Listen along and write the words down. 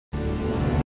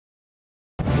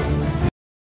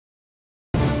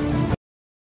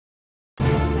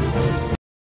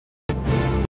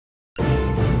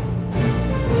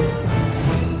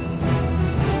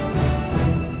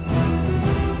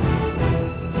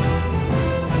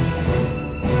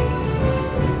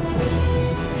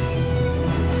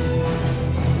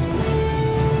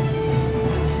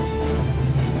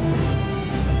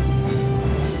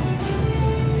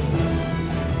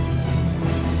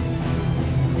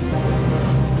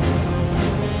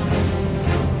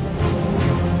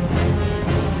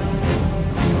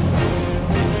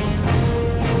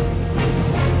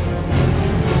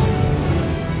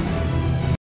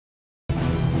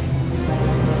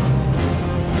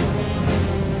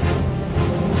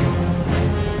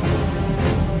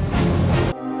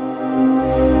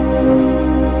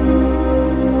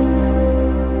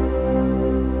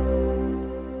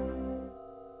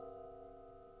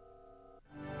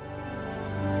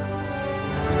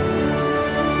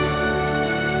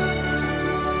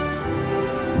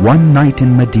One night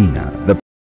in Medina, the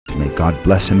Prophet, may God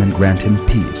bless him and grant him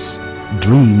peace,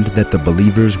 dreamed that the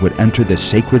believers would enter the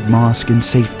sacred mosque in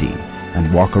safety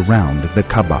and walk around the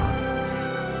Kaaba.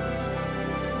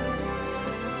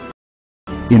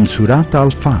 In Surat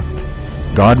al-Fath,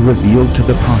 God revealed to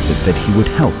the Prophet that he would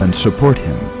help and support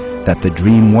him, that the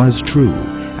dream was true,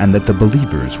 and that the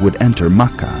believers would enter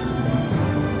Makkah.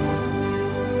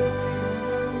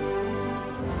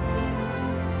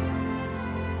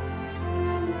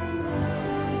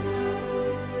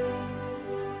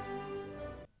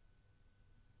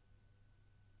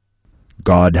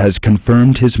 God has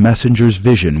confirmed his messenger's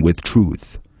vision with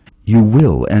truth. You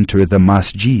will enter the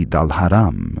Masjid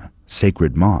al-Haram,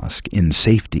 sacred mosque, in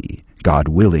safety, God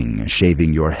willing,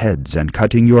 shaving your heads and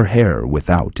cutting your hair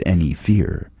without any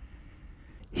fear.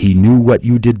 He knew what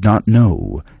you did not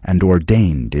know, and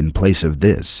ordained in place of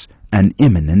this an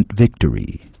imminent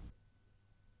victory.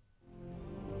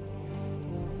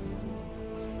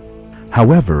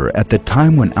 However, at the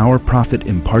time when our Prophet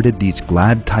imparted these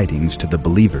glad tidings to the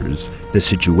believers, the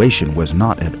situation was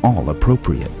not at all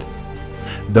appropriate.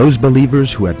 Those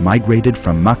believers who had migrated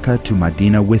from Makkah to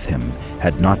Medina with him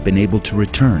had not been able to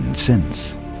return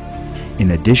since.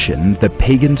 In addition, the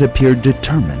pagans appeared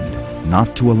determined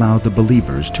not to allow the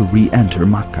believers to re-enter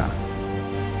Makkah.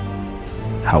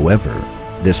 However,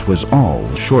 this was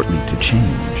all shortly to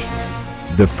change.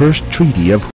 The first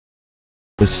treaty of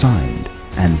was signed,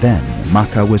 and then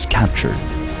Makkah was captured.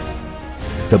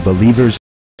 The believers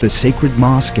the sacred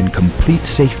mosque in complete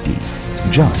safety,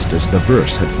 just as the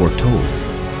verse had foretold.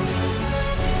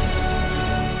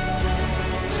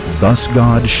 Thus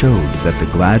God showed that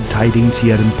the glad tidings he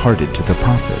had imparted to the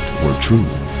Prophet were true.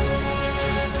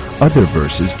 Other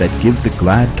verses that give the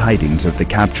glad tidings of the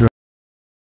capture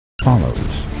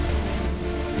follows.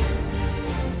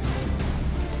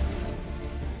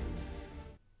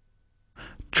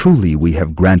 Truly we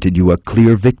have granted you a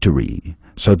clear victory,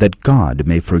 so that God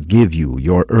may forgive you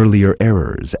your earlier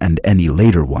errors and any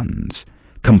later ones,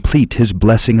 complete his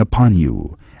blessing upon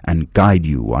you, and guide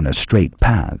you on a straight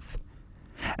path,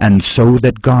 and so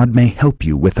that God may help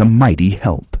you with a mighty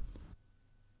help.